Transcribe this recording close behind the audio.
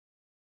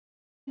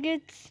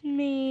It's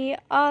me,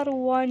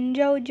 One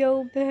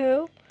Jojo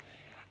Boo.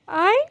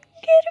 I'm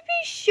gonna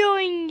be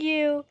showing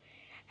you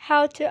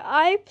how to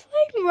I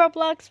play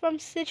Roblox from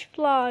Stitch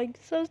Vlog.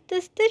 So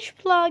the Stitch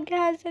Vlog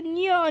has a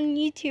new on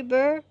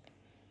YouTuber.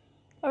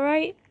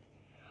 Alright?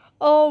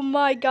 Oh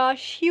my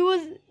gosh,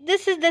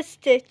 this is the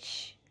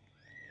Stitch.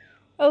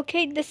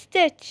 Okay, the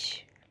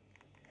Stitch.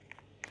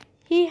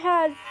 He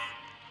has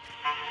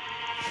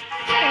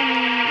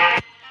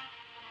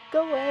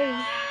go away.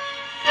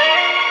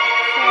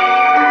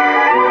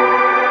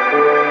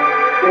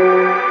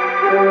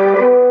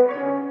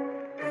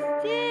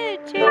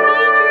 Stitch, I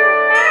need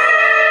your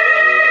help.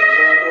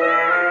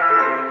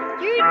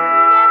 Stitch. You're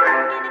never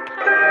gonna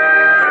come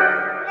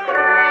alive.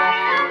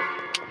 Never.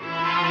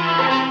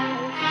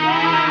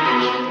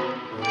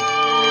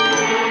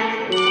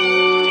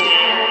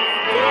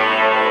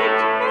 Stitch,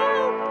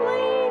 help,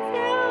 please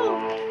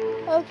help.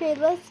 Okay,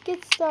 let's get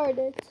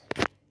started.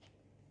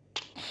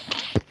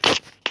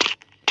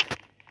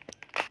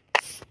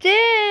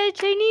 Stitch,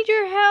 I need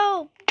your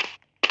help.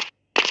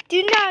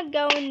 Do not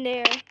go in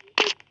there.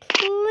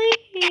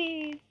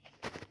 Please.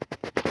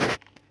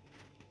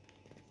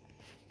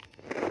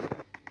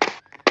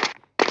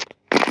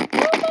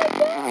 Oh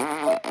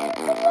my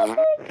God.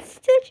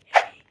 Stitch.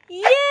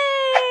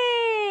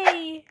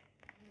 Yay!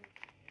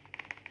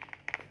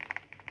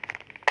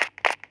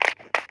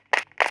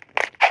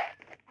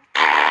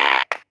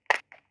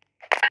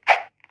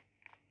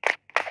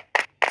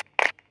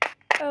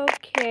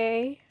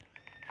 Okay.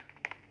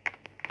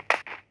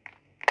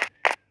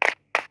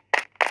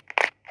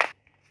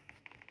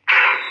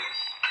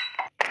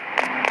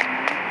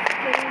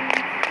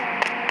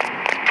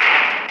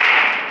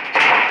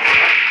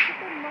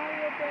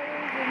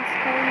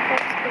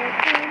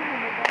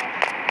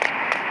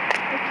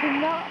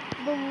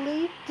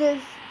 Believe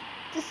this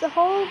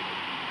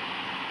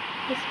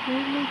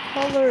really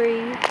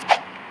colory.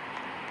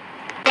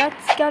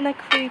 That's kinda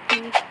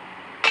creepy.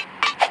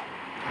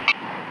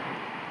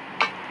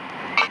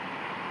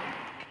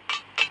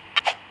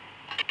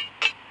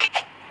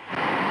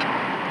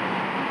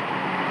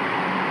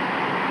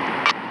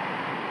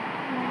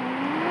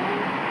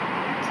 One,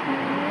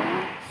 two,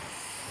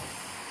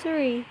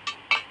 three.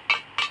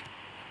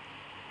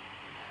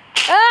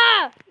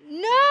 Ah! No!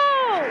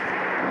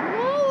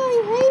 No, I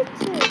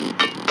hate it.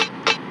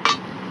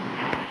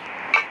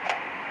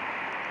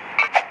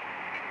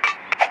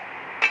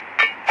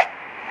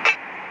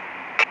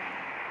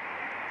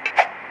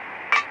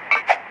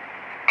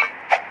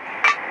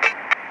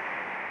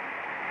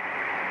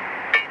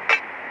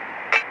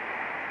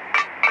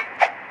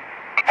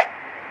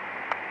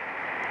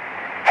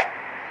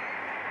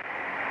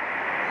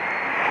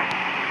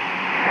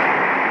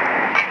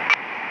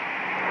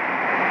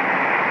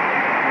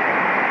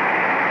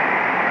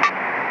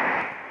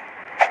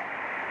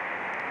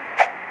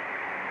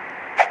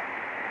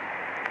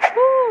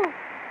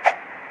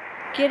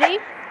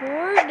 Getting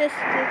for the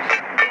Stitch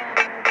Vlog,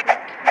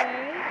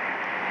 okay?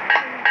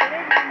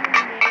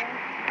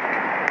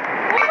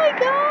 Oh my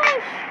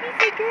gosh!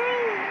 He's a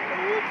girl! It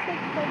looks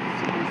like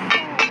super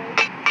sad.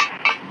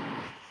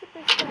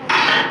 Super sad.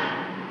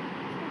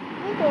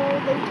 Little,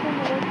 they turn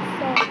it like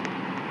sad.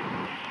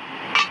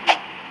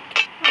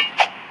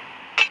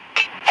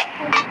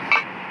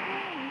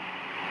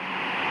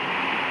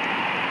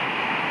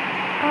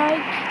 I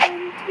can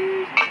do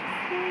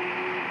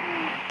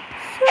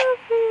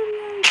something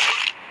like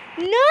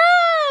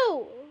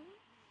no!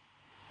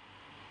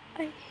 I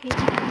hate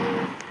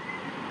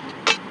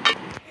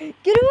you.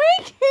 Get away!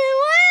 Get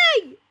away!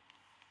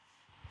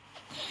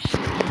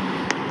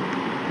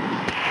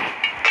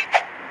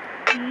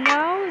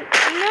 No!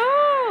 No!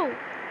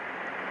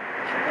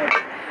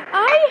 I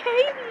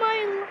hate my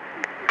life.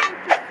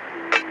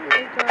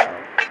 Girl.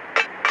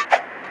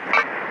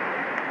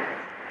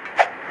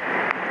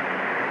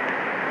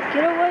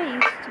 Get away, you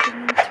stupid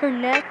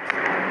internet.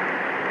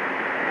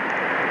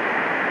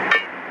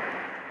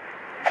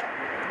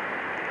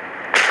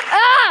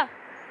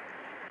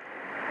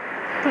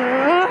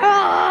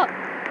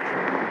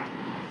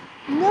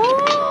 No!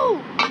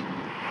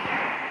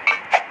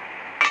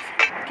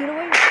 Get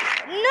away.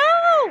 No!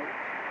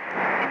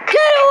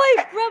 Get away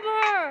from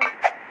her!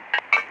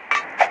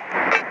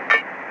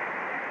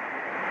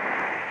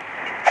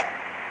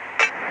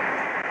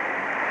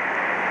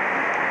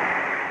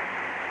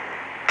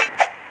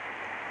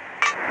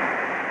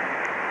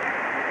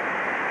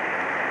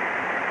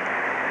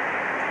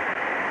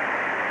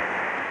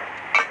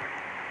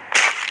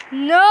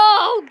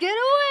 No! Get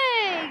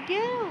away!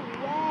 Get away!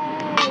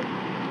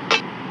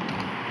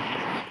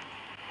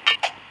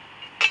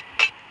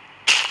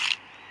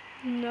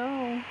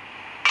 No.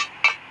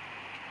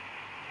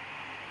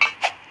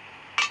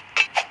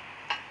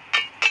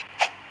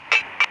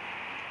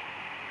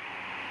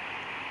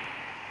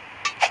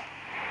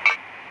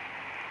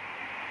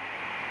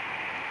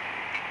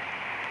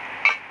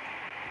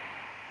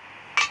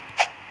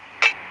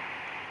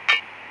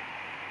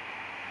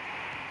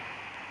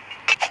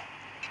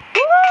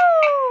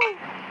 Woo!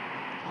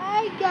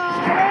 I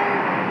got it.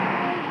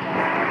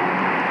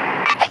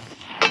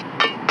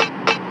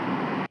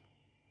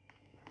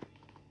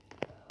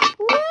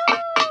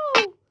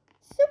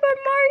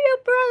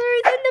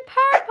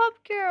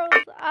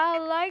 I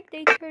like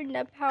they turned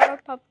the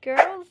Powerpuff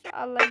Girls.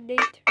 I like they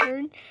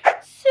turned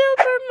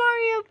Super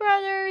Mario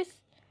Brothers.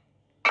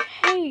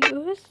 Hey,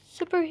 who's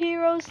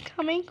superheroes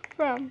coming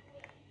from?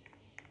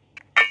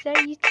 Is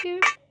that you two?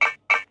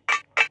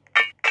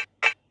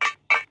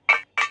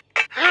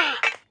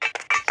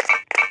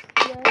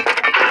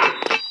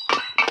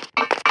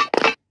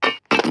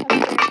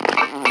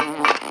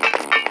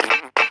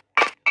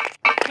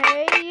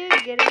 Hey, you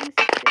getting stitched.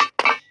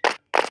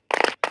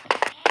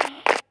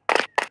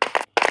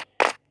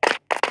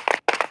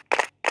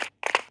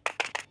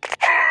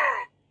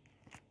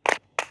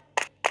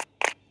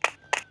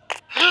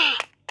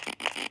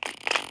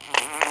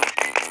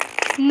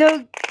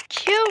 No,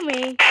 kill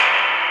me.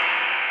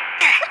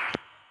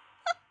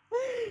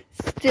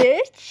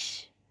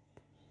 Stitch?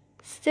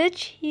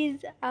 Stitch,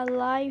 he's a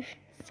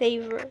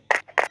lifesaver.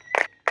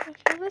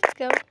 Okay, let's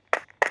go.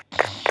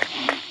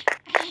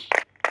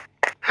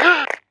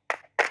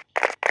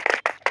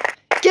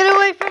 Get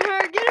away from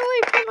her! Get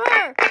away from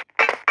her!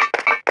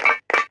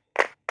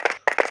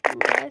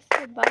 Press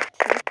the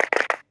button.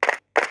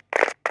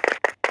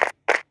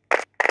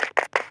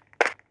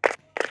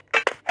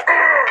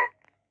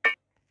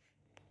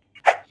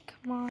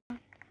 Come on.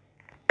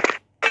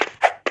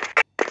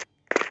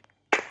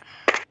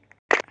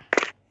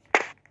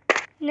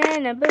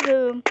 Nana,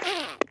 boo-boo.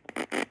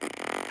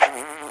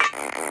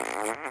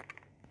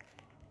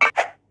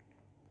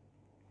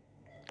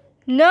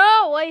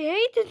 No, I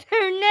hate the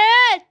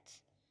internet.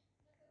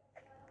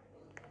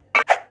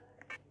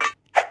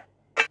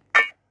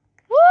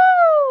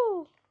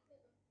 Woo!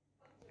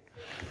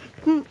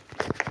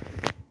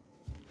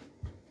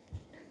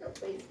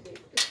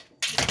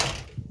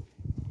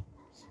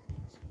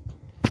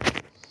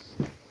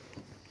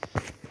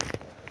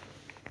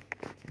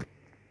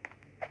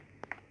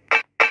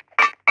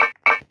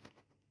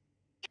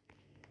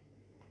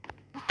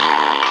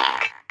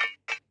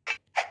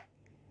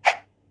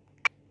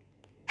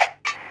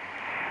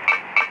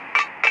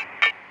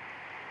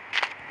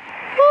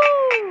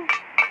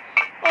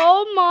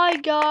 Oh my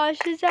gosh,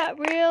 is that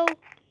real?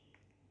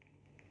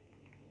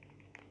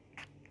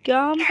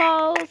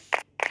 Gumballs,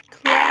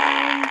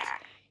 Clowns,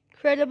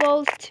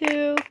 Credibles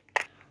 2,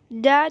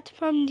 that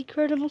from the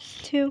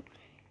Credibles 2.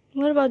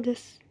 What about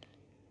this?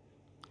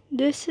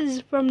 This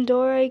is from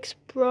Dora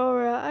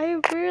Explorer. I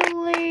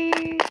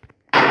really...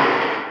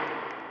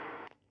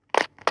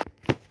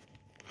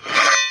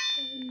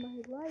 in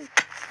my life.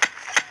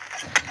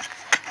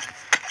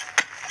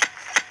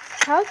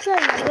 How come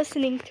I'm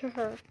listening to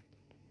her?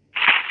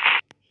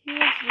 He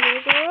was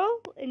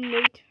literal and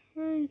they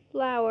turned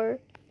flower.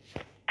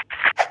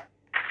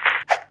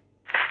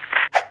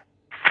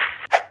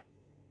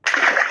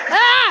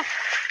 Ah!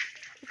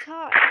 It's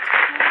hot, it's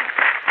hot.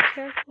 Be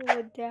careful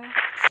with that.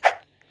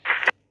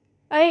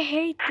 I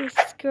hate this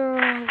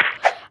girl.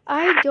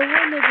 I don't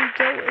want to be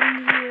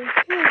going here.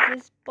 Who is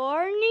this?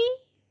 Barney?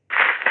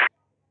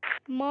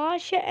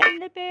 Masha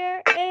and the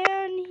bear?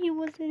 And he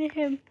wasn't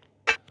him.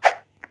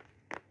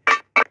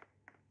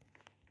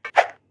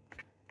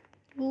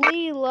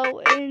 Lilo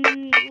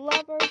and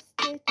Lover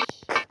Stitch.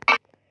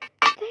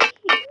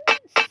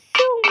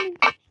 So many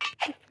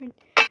different.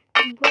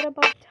 What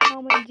about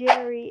Tom and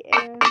Jerry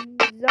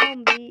and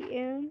Zombie?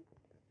 And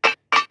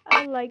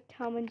I like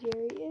Tom and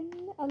Jerry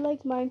and I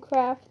like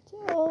Minecraft.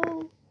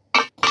 Oh.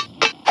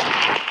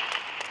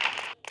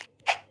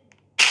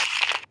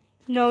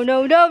 No,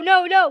 no, no,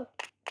 no, no.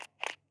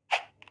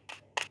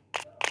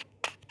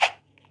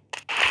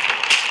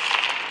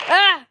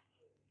 Ah!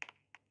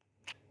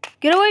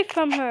 Get away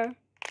from her.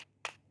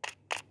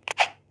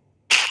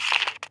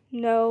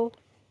 No.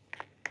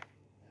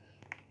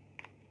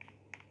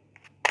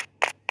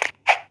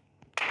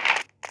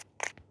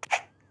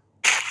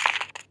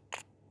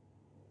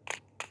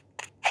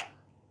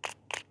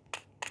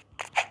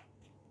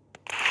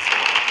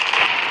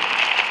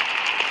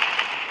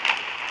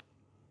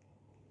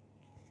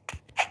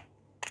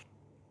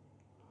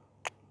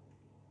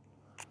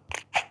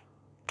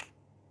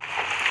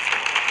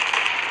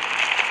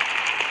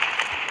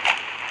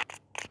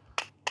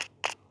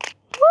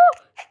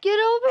 Get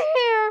over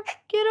here!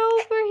 Get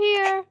over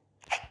here!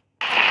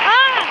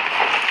 Ah!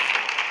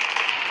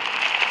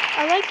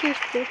 I like your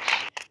Stitch.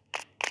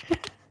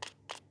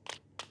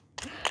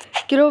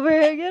 Get over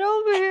here! Get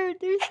over here!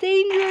 There's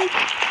dangerous!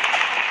 Ah!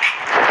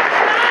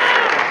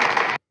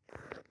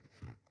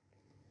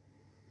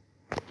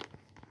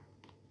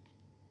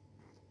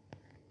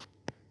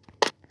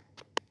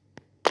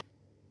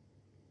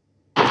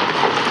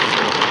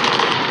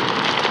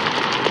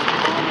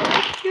 I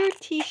like your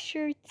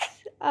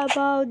t-shirts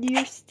about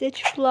your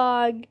Stitch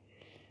vlog.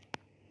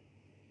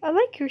 I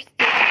like your Stitch.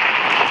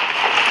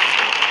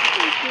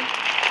 Thank you.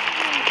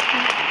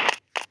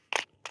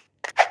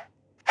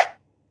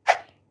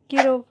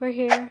 Get over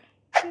here.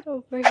 Get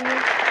over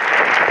here.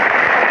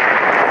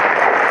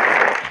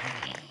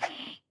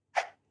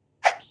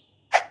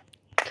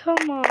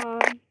 Come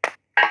on.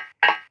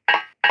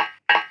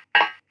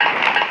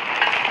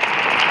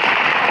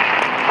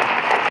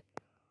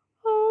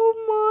 Oh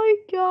my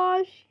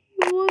gosh.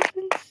 He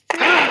wasn't Stitch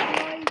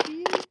like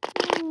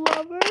you.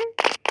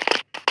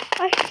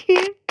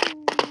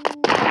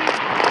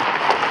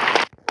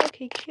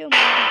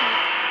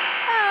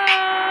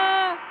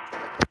 Ah!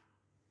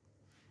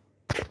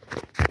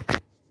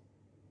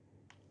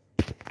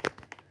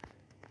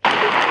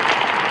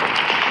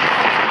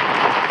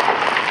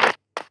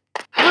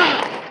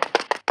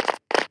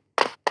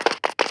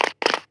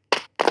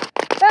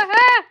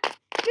 Ah!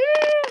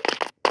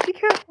 Be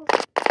careful.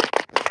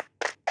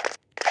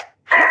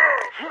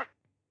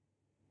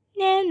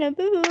 Nana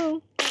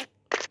boo.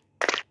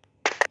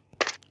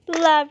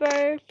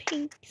 Lover,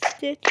 pink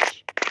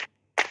stitch.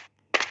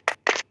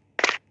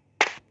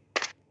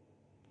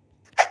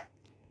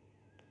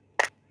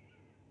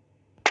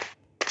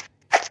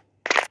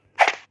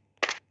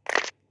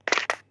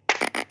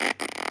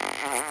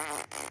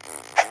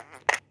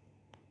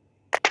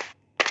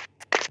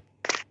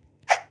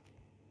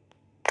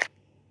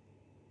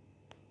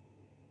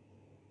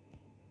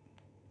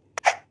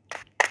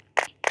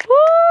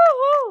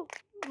 Woohoo!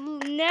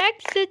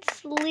 Next,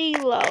 it's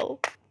Lilo.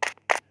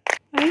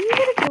 I'm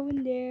gonna go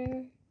in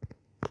there.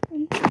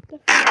 And put the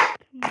first,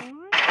 come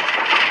on.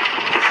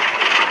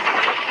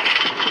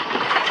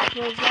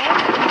 Close out.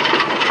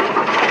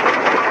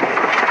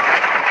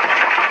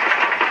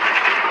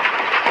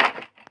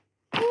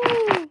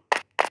 Ooh.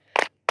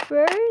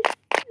 First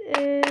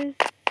is...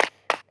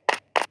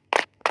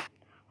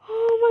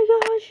 Oh my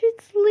gosh,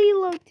 it's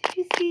Lilo. Did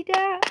you see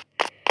that?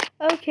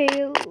 Okay,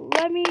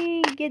 let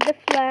me get the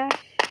flash.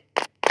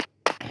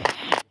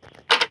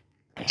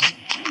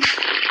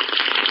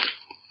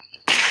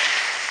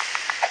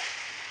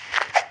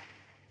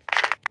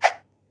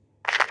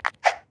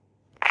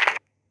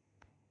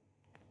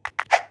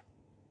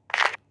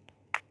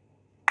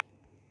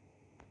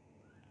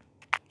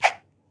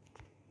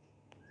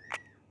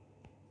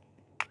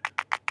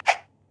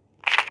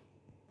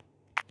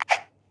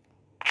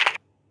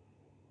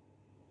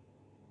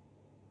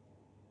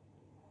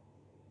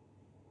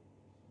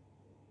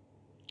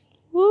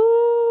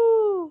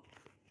 Woo!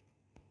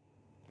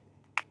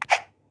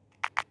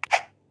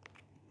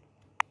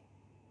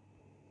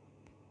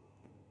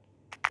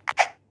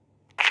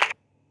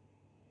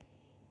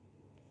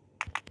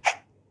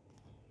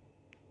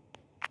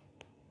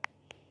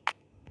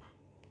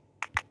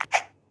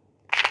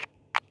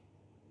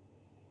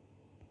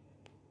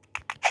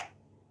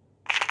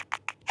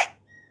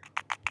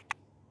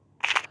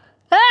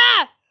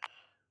 Ah!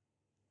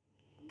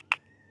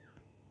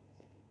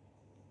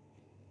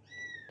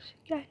 She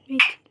got me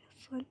to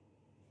this one.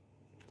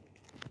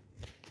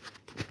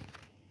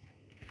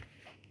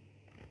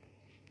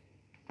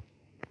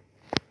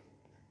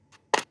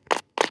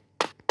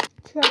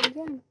 Try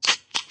again.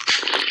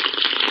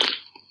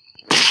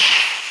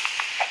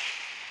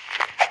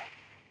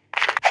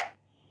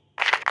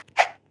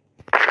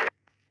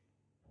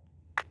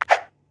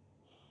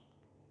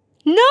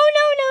 No,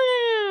 no, no, no,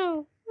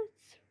 no.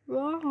 What's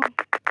wrong?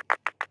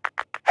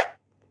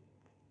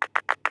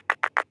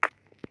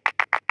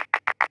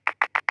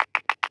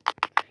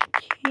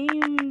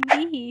 Can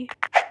be.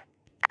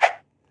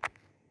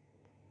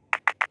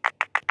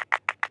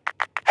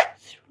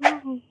 What's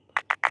wrong?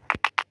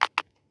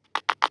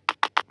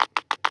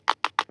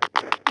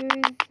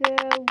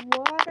 There's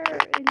water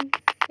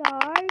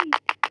inside.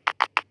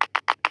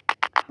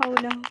 Oh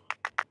no.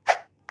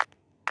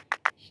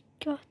 You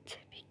got to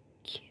be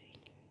kidding.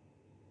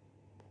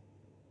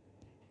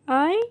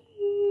 I'm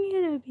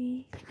gonna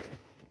be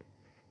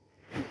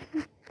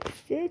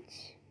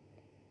Stitch.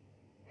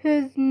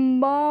 His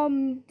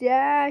mom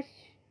Dash.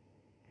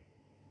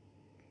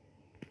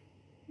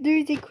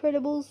 There's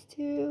Incredibles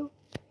too.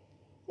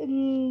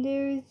 And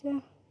there's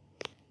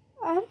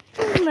I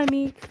don't know, let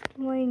me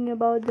explain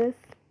about this.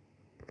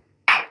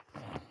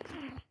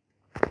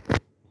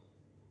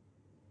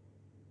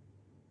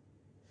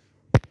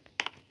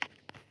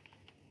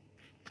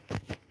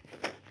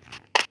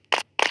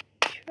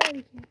 Try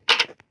again.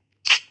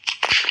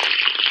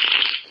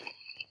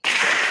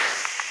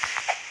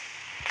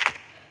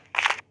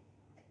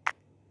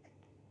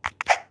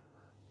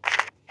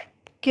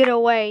 Get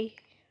away,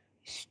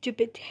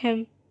 stupid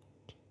him.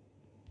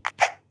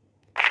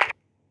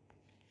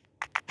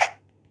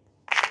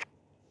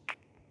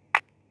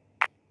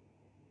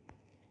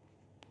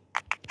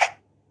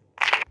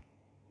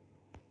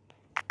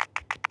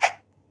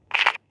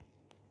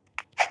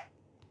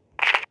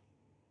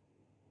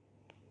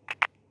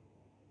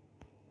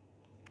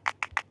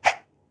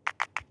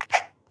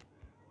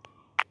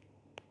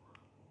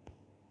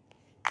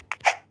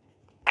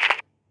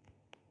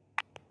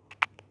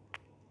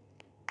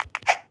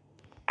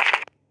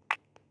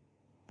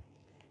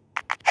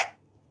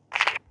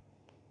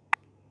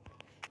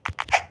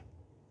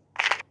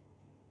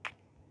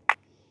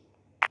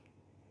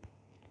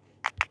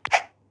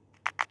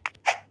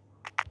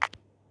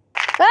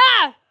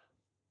 Ah!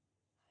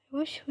 I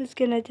wish I was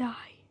gonna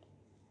die.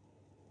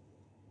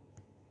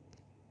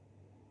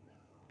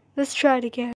 Let's try it again.